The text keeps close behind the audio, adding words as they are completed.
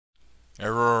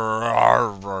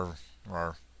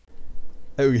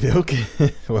Okie doke.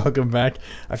 Welcome back.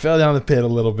 I fell down the pit a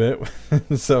little bit,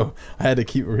 so I had to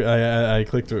keep. I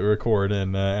clicked record,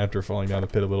 and after falling down the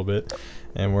pit a little bit,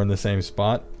 and we're in the same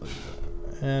spot,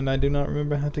 and I do not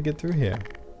remember how to get through here.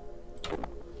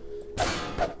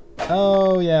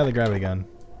 Oh yeah, the gravity gun.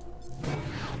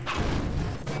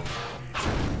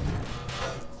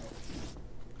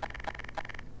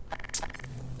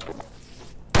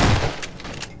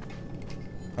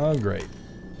 Oh great.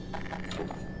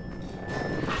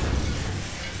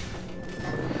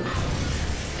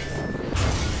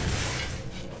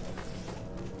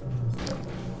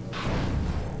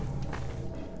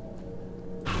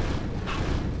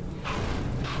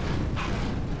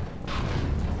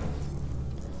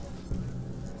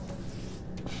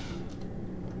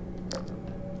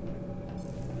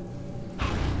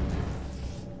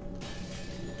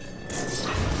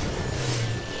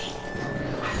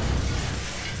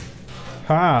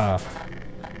 Ha!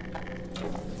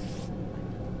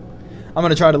 I'm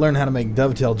gonna try to learn how to make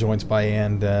dovetail joints by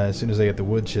hand as soon as I get the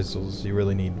wood chisels. You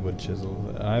really need wood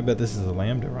chisels. I bet this is a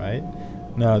lambda, right?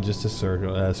 No, just a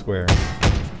circle, square.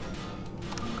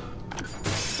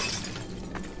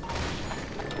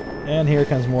 And here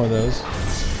comes more of those.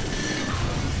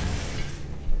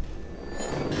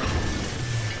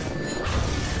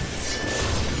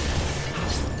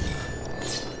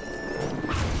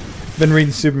 Been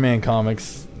reading Superman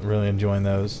comics, really enjoying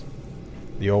those.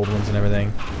 The old ones and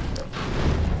everything.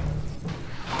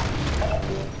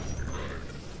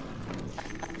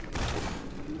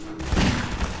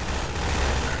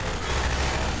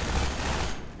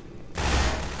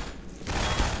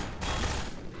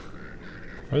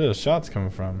 Where are those shots coming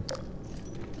from?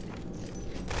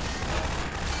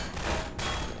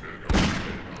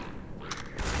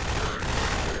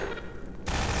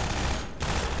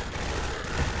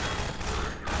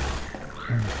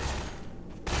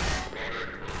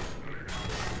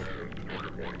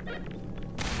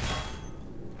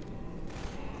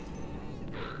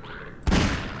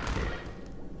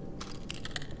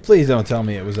 Please don't tell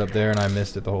me it was up there and I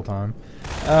missed it the whole time.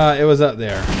 It was up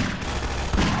there.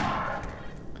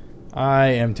 I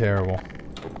am terrible.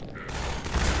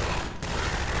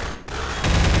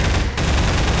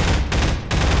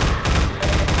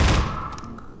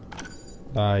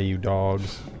 Die, you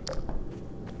dogs.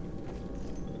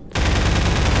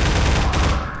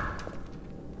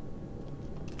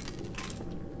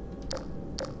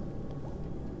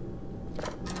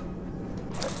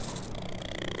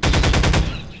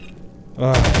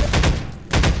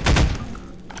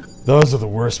 Those are the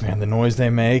worst, man. The noise they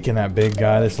make and that big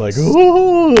guy that's like,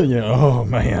 oh, you know, oh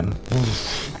man.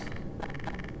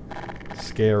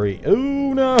 Scary. Oh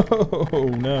no,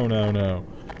 no, no, no.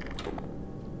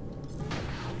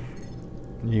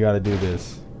 You gotta do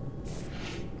this.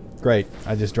 Great.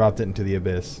 I just dropped it into the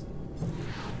abyss.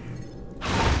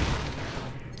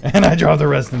 And I dropped the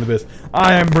rest in the abyss.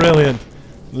 I am brilliant.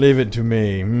 Leave it to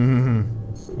me.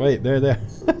 Wait, there.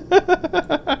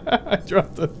 I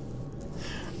dropped it.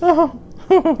 Oh,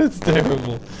 it's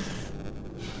terrible.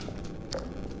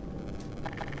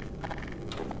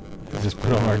 Just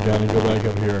put on our gun and go back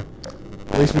up here.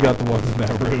 At least we got the ones in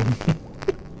that room.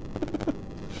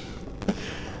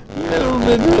 Little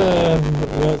bit,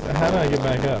 how do I get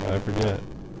back up? I forget.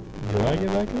 Do I get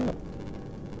back up?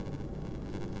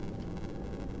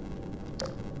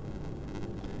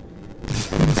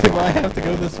 Do I have to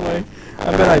go this way?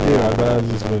 I bet I do. I bet I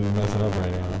just been messing up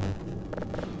right now.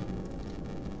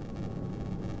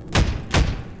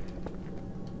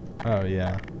 Oh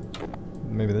yeah.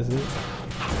 Maybe this is it?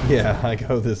 Yeah, I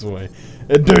go this way.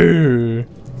 Do.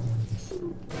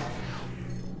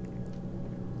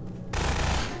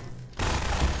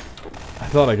 I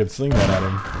thought I could sling that at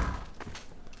him.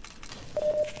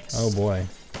 Oh boy.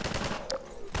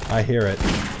 I hear it.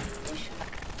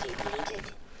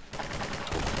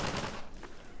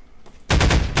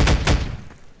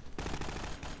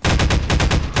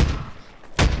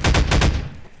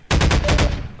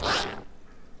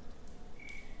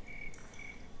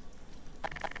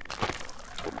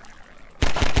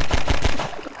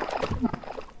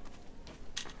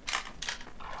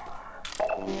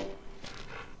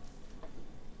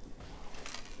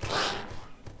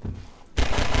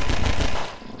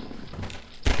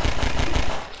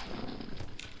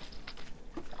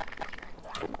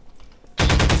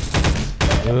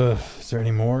 Is there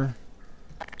any more?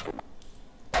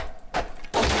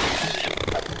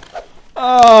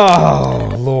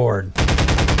 Oh, Lord.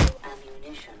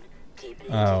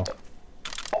 Oh.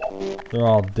 They're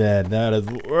all dead. That is...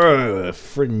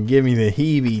 freaking give me the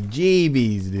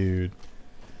heebie-jeebies, dude.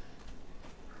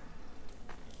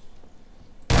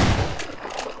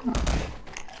 Oh,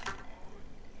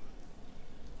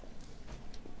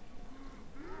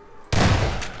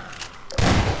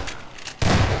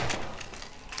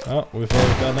 we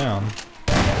fully fell down.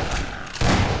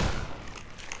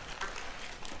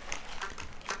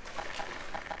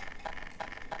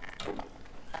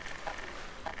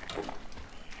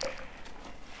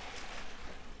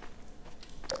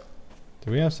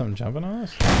 Do we have something jumping on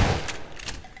us?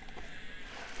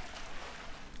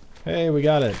 Hey, we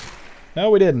got it. No,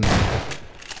 we didn't.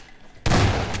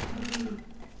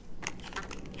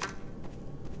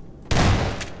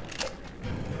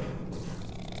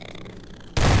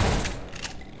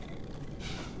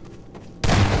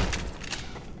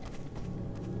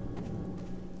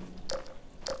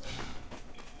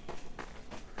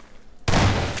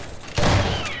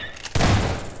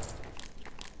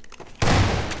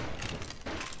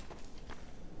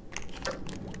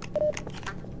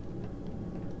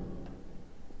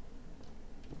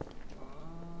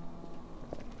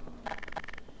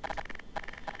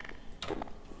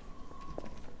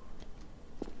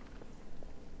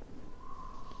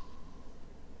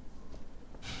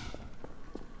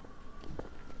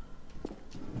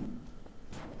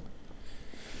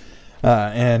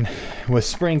 And with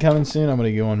spring coming soon, I'm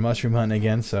going to go on mushroom hunting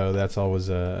again, so that's always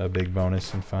a big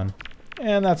bonus and fun.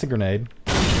 And that's a grenade.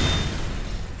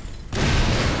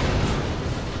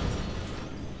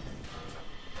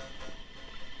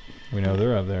 We know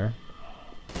they're up there.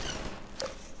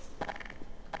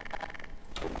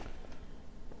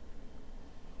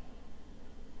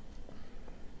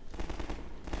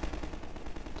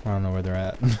 I don't know where they're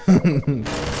at.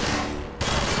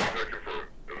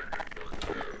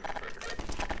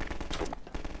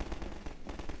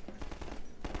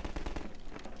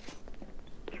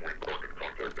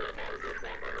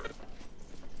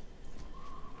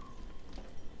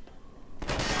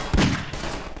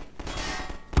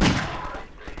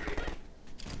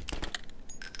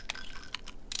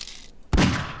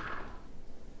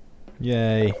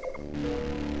 Yay.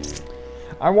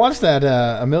 I watched that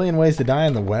A Million Ways to Die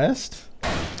in the West,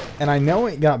 and I know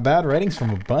it got bad ratings from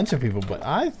a bunch of people, but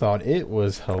I thought it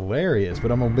was hilarious.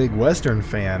 But I'm a big Western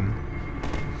fan.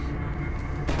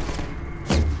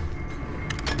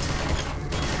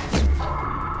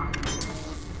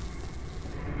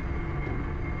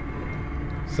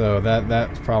 So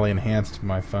that probably enhanced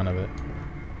my fun of it.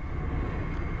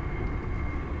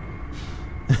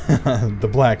 The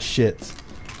black shits.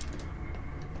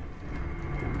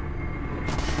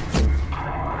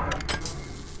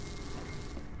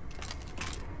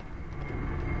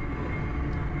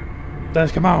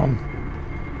 Just come on.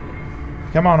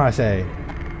 Come on, I say.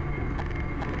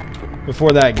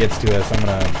 Before that gets to us, I'm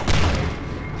gonna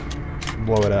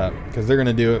blow it up. Because they're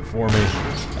gonna do it for me.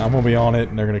 I'm gonna be on it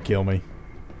and they're gonna kill me.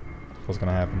 That's what's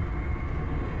gonna happen.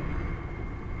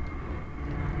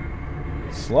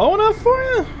 Slow enough for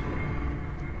you?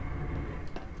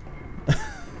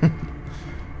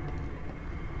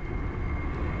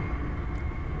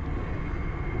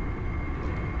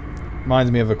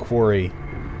 Reminds me of a quarry.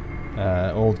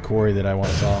 Old quarry that I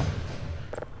once saw.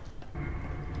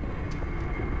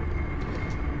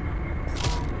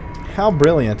 How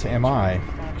brilliant am I?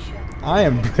 I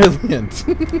am brilliant.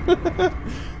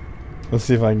 Let's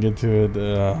see if I can get to it.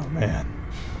 Oh, man.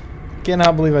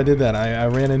 Cannot believe I did that. I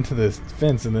ran into this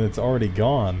fence and then it's already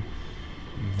gone.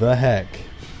 The heck.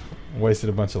 Wasted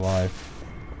a bunch of life.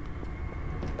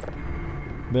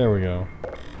 There we go.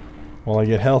 Well, I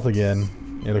get health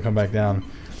again. It'll come back down.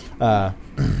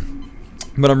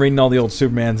 But I'm reading all the old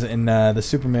Supermans, and the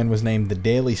Superman was named the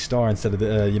Daily Star instead of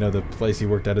the, you know, the place he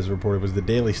worked at as a reporter was the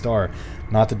Daily Star,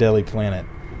 not the Daily Planet.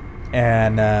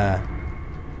 And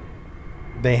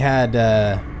they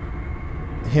had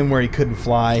him where he couldn't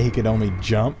fly, he could only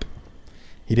jump.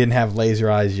 He didn't have laser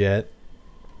eyes yet,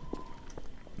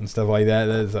 and stuff like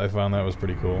that. I found that was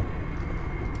pretty cool.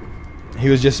 He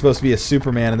was just supposed to be a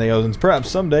Superman, and they goes, perhaps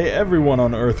someday everyone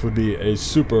on Earth would be a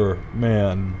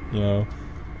Superman, you know.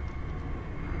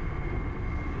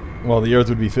 Well, the Earth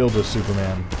would be filled with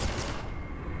Superman.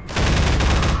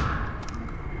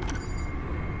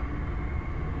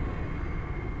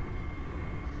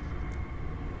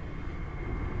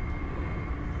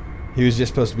 He was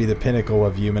just supposed to be the pinnacle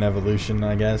of human evolution,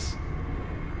 I guess.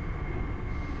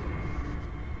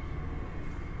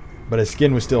 But his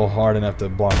skin was still hard enough to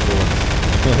block bullets.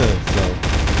 So.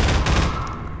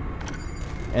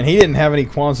 And he didn't have any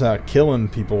qualms about killing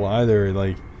people either.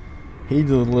 Like, he'd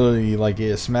literally like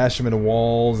smash them into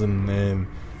walls, and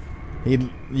he'd,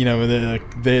 you know,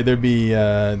 they'd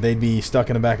be stuck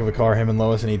in the back of a car, him and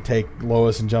Lois, and he'd take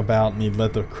Lois and jump out, and he'd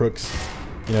let the crooks,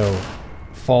 you know,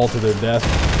 fall to their death.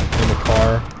 in the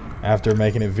car after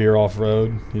making it veer off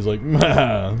road. He's like,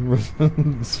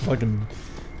 it's fucking.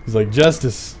 He's like,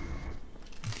 justice.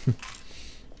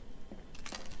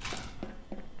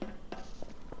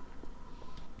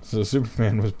 So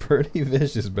Superman was pretty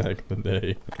vicious back in the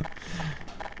day.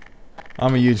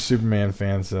 I'm a huge Superman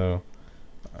fan, so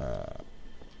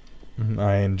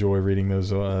I enjoy reading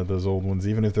those old ones,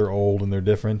 even if they're old and they're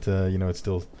different. You know, it's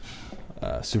still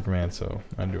Superman, so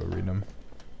I enjoy reading them.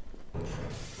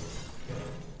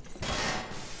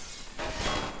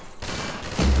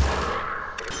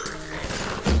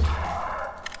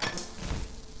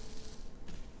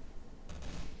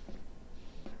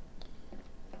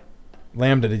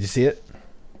 Lambda, did you see it?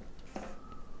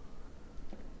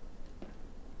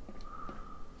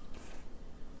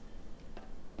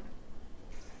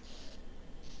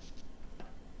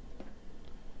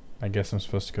 I guess I'm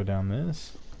supposed to go down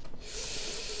this.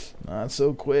 Not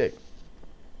so quick.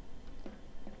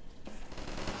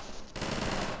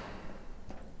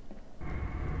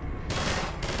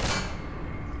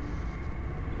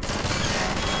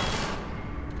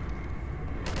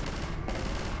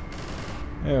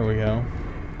 There we go.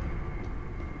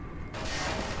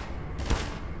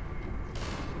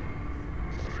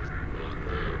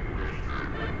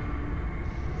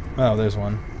 Oh, there's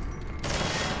one.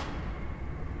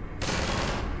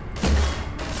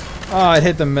 Oh, it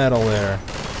hit the metal there.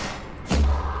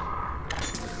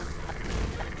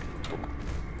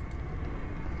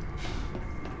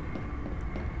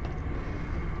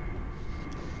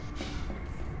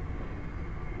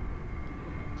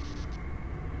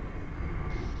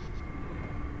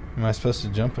 Am I supposed to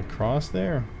jump across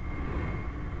there?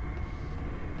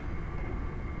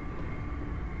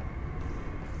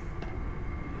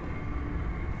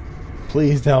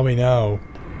 Please tell me no.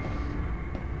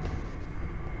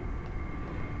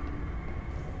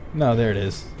 No, there it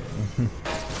is.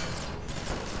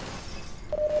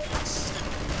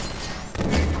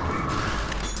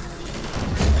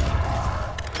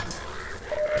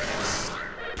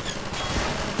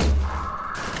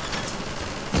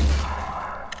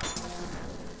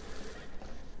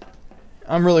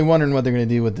 I'm really wondering what they're going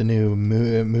to do with the new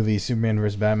movie, Superman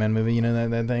vs. Batman movie. You know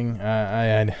that thing?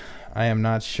 I am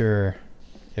not sure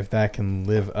if that can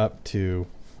live up to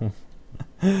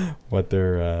what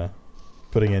they're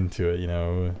putting into it. You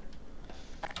know,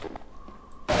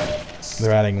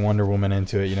 they're adding Wonder Woman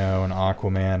into it. You know, and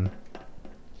Aquaman.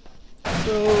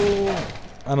 So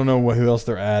I don't know who else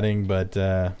they're adding, but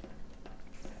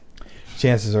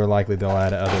chances are likely they'll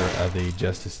add other of the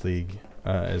Justice League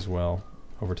as well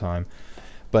over time.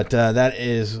 But that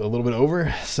is a little bit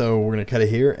over, so we're going to cut it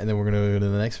here, and then we're going to go to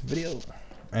the next video.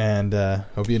 And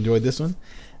hope you enjoyed this one.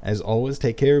 As always,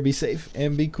 take care, be safe,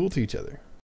 and be cool to each other.